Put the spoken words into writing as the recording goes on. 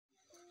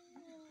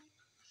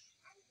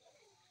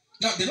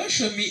Now, the Lord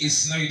showed me a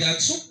scenario. There are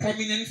two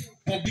prominent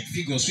public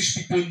figures which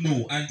people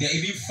know, and they are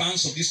even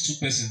fans of these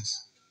two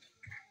persons.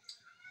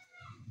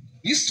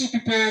 These two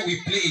people will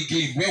play a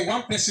game where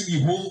one person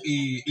will hold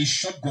a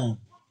shotgun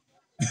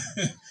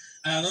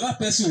and another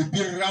person will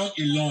be round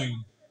a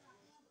line.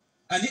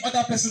 And the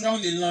other person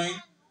round the line,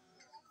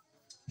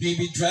 he will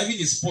be driving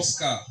a sports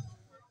car.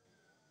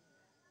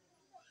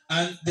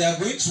 And they are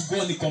going to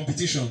go on the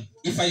competition.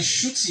 If I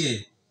shoot here,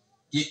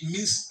 it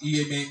means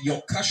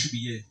your car should be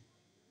here.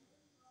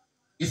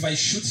 If I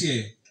shoot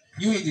here,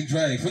 you in the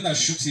drive, when I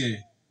shoot here,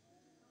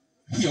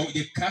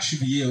 the car should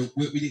be here.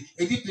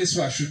 Any place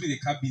where I should be, the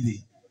car be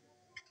there.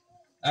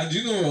 And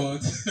you know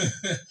what?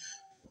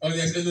 On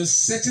a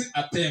certain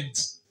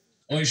attempt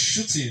on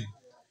shooting,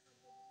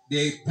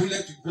 the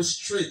bullet will go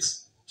straight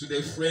to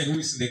the friend who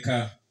is in the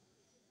car.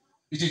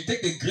 It will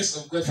take the grace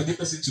of God for the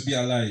person to be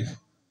alive.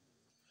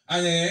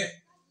 And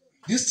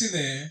this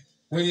thing,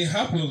 when it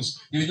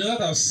happens, you know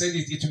that I've said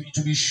it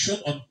will be shown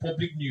on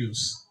public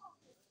news.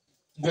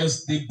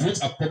 Because they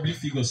both are public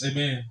figures.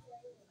 Amen.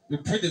 We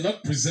pray they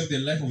not preserve the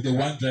life of the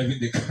one driving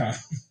the car.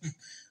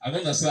 I'm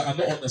not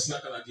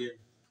understand again.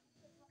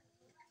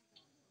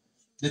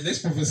 The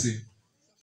next prophecy.